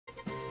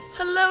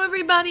Hello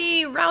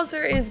everybody,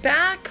 Roowzer is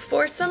back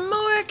for some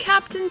more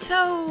Captain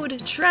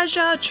Toad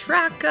Treasure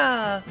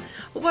Tracker.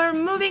 We're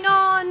moving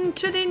on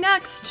to the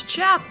next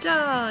chapter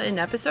in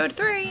episode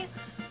 3,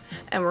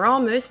 and we're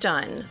almost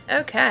done.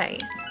 Okay.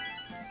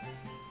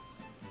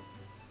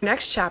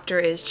 Next chapter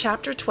is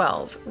chapter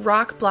 12,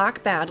 Rock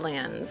Block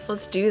Badlands.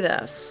 Let's do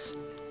this.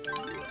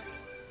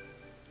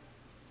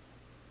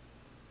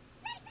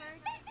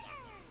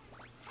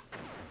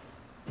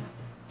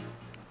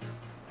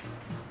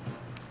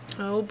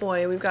 Oh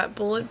boy, we've got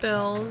bullet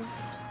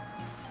bills.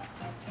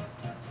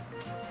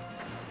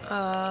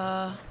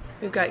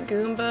 We've got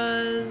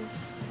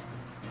Goombahs.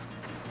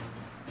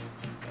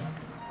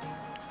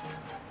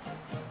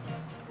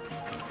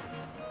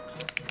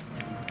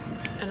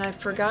 And I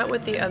forgot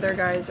what the other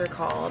guys are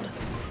called.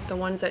 The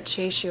ones that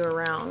chase you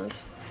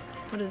around.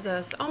 What is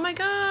this? Oh my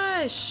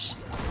gosh!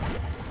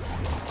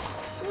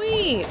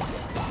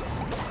 Sweet!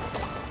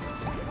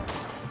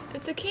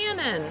 It's a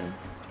cannon!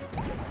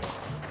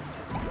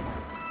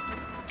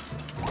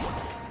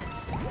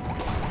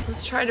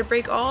 Let's try to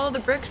break all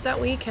the bricks that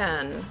we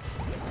can.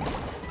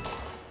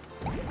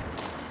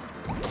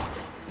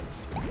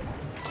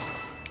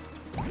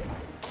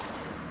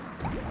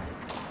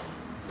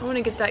 I want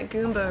to get that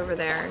Goomba over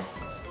there.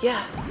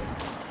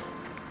 Yes!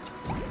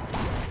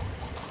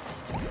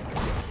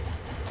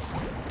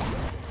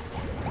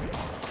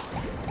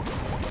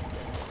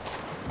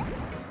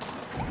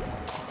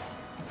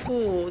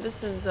 Ooh,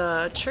 this is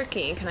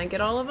tricky. Can I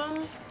get all of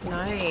them?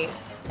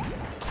 Nice.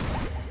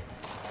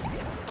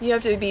 You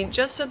have to be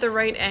just at the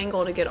right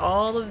angle to get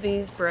all of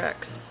these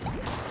bricks.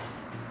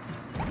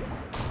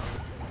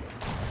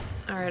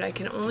 Alright, I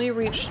can only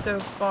reach so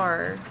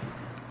far.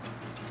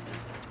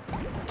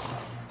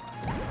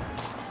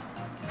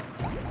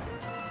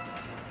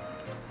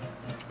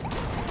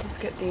 Let's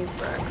get these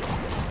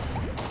bricks.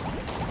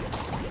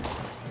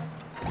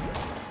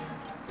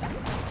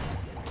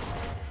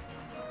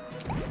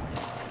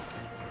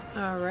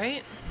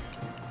 Alright.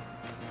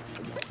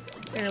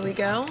 There we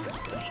go.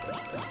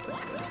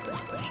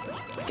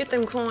 Get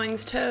them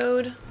coins,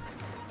 Toad.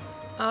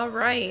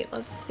 Alright,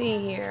 let's see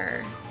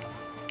here.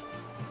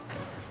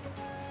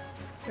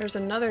 There's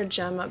another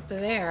gem up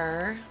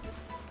there.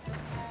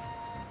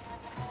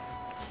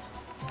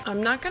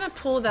 I'm not gonna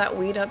pull that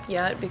weed up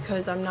yet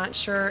because I'm not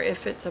sure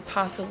if it's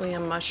possibly a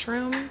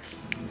mushroom.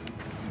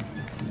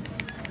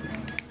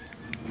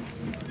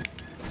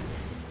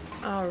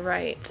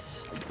 Alright.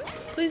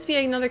 Please be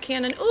another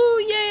cannon.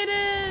 Ooh, yay it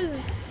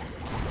is!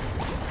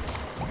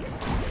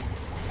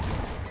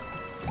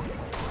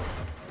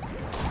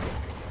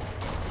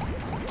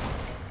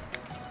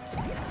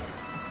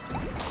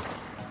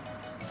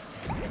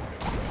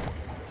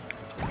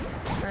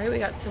 Alright, we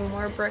got some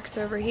more bricks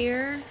over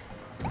here.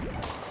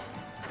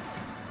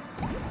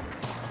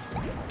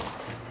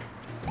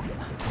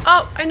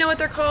 Oh, I know what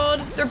they're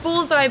called. They're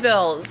Bullseye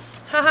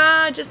Bills.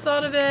 Haha, just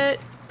thought of it.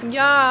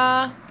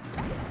 Yeah.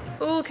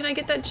 Ooh, can I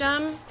get that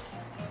gem?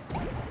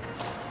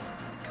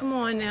 Come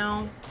on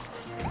now.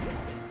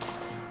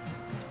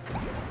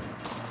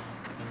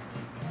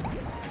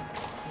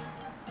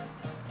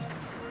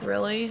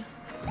 Really?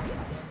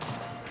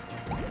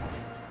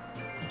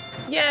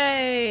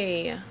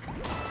 Yay!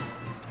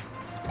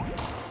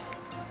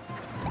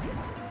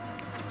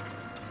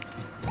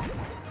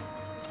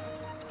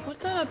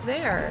 What's that up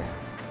there?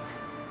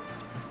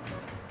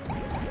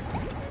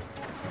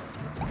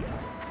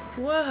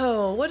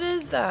 Whoa, what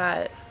is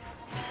that?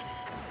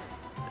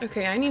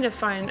 Okay, I need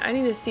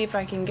to see if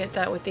I can get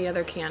that with the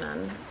other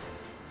cannon.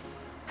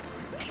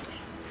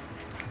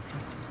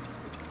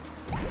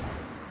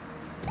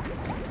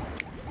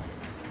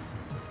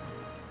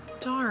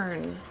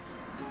 Darn.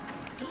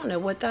 I don't know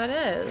what that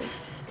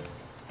is.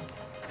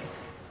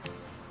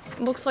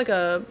 It looks like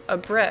a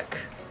brick.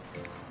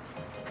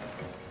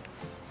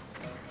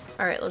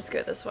 Alright, let's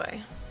go this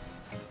way.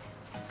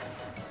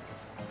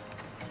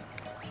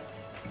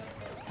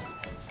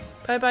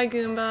 Bye-bye,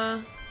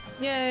 Goomba.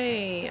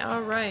 Yay!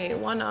 Alright,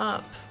 one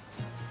up.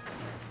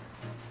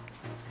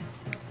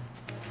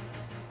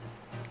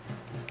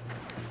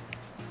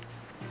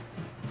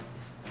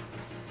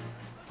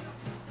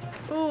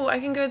 Ooh, I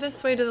can go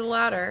this way to the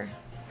ladder.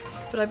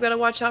 But I've got to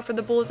watch out for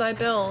the Bullseye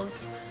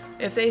Bills.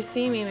 If they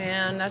see me,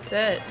 man, that's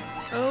it.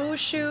 Oh,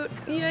 shoot.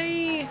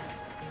 Yay!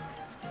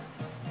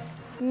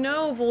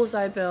 No,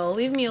 Bullseye Bill,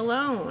 leave me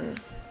alone.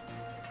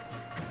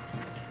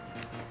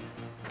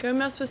 Go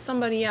mess with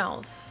somebody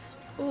else.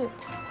 Ooh.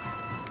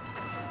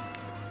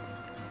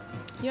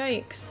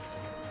 Yikes.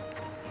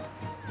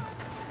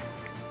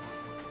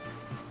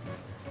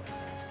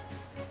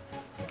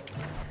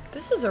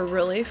 This is a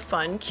really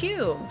fun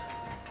cube.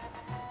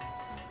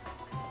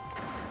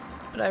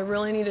 But I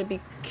really need to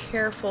be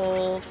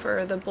careful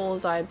for the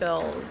Bullseye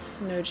Bills.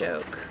 No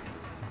joke.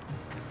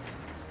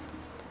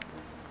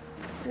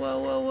 Whoa,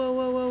 whoa, whoa,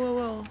 whoa, whoa, whoa,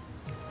 whoa.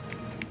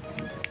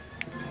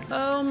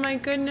 Oh my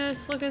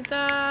goodness, look at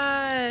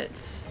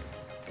that.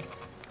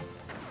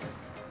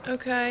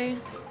 Okay.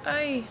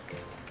 Ay.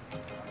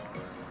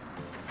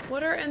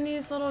 What are in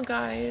these little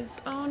guys?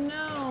 Oh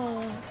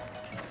no.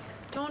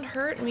 Don't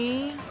hurt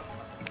me.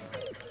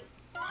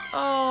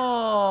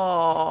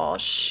 Oh,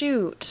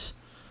 shoot.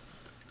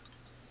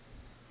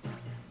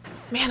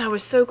 Man, I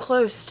was so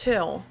close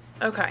too.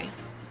 Okay.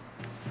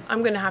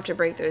 I'm gonna have to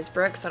break those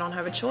bricks. I don't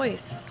have a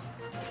choice.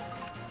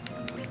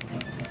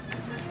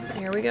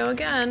 Here we go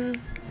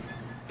again.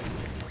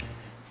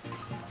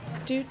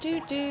 Do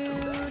do do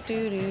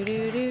do do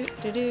do do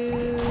do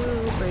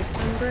do. Break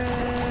some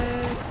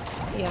bricks.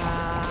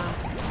 Yeah.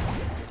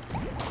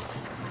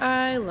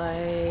 I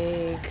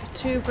like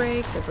to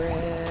break the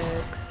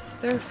bricks.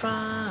 They're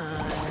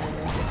fun.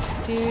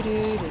 Do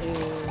do do do.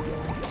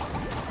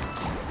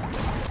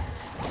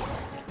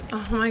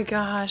 Oh my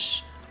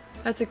gosh.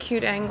 That's a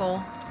cute angle.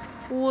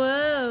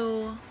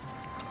 Whoa.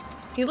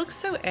 He looks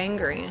so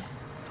angry.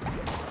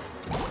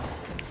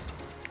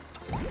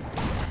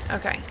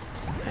 Okay.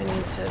 I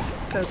need to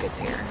focus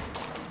here.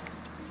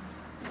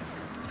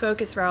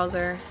 Focus,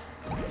 Roowzer.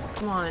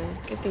 Come on,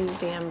 get these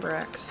damn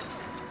bricks.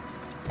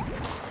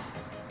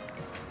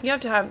 You have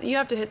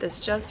to hit this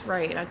just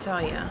right, I tell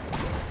ya.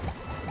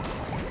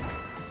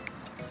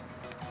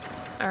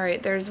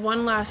 Alright, there's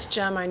one last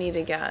gem I need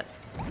to get.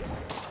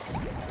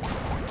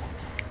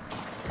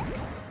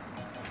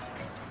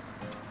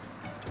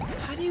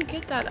 How do you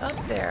get that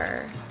up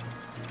there?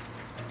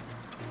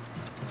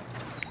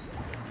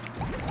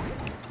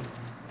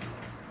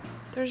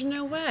 There's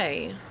no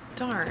way.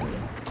 Darn.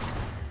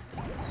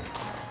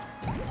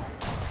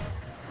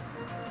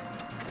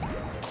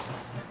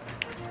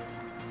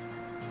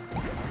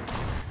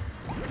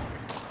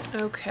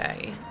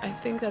 Okay, I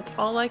think that's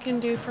all I can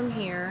do from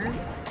here.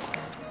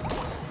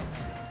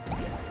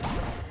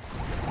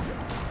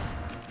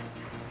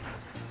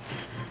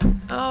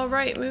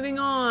 Alright, moving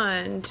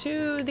on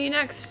to the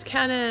next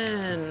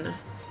cannon.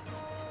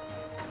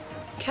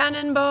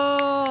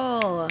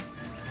 Cannonball!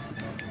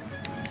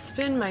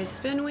 Spin my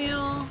spin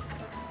wheel.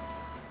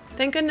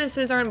 Thank goodness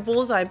those aren't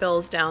bullseye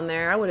bills down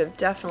there. I would have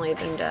definitely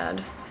been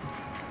dead.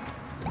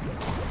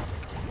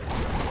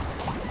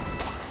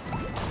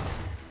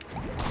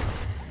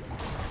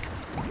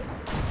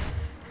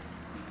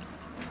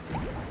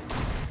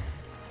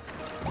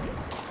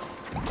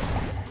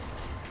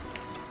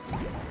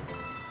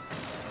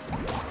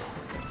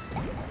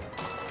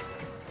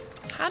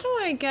 How do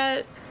I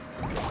get...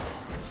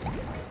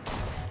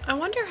 I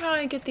wonder how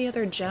I get the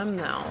other gem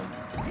though.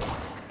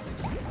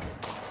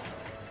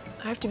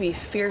 I have to be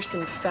fierce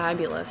and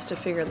fabulous to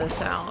figure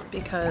this out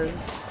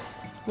because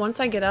once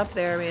I get up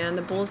there, man,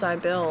 the bullseye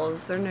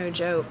bills, they're no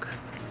joke.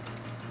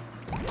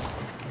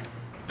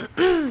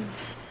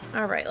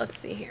 Alright, let's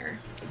see here.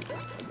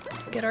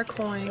 Let's get our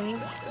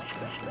coins. How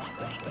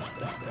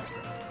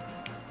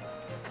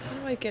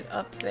do I get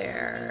up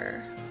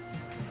there?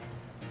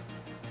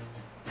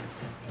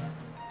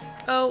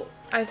 Oh,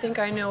 I think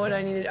I know what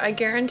I needed. I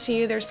guarantee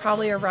you there's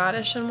probably a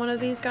radish in one of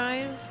these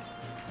guys.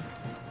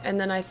 And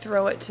then I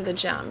throw it to the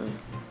gem.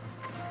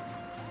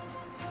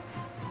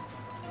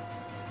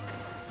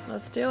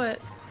 Let's do it.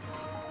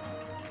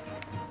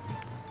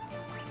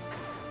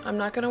 I'm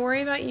not gonna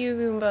worry about you,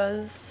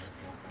 Goombahs.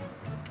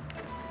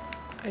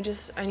 I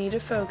need to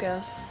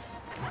focus.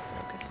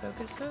 Focus,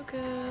 focus,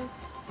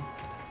 focus.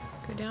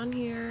 Go down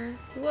here.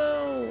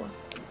 Whoa!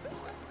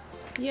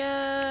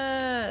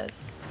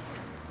 Yes!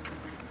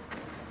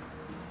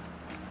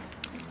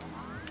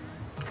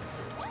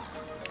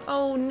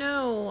 Oh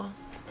no!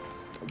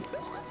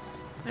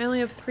 I only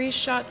have 3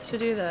 shots to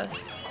do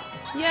this.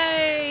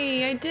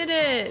 Yay! I did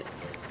it!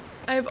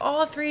 I have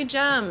all 3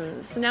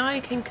 gems. Now I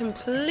can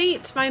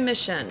complete my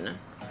mission.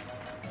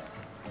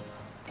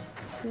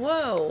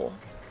 Whoa.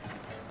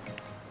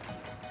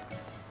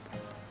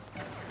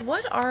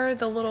 What are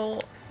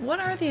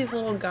these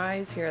little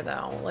guys here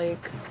though?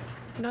 Like,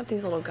 not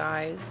these little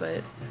guys,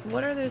 but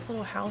what are those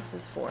little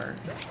houses for?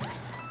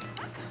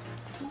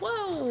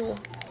 Whoa!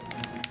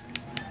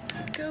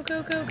 Go,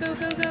 go, go, go,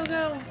 go, go,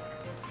 go.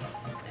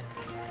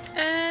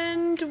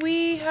 And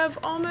we have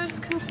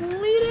almost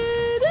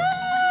completed.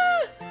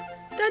 Ah!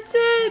 That's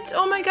it.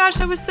 Oh my gosh,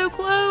 I was so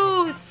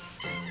close.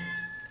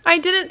 I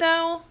did it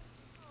though.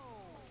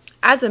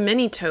 As a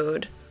mini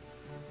toad.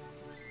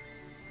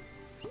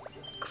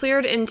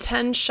 Cleared in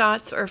 10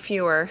 shots or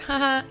fewer.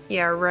 Haha,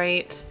 yeah,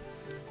 right.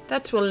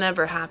 That will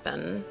never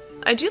happen.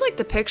 I do like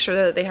the picture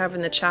that they have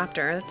in the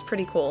chapter. That's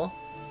pretty cool.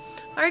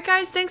 Alright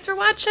guys, thanks for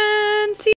watching. See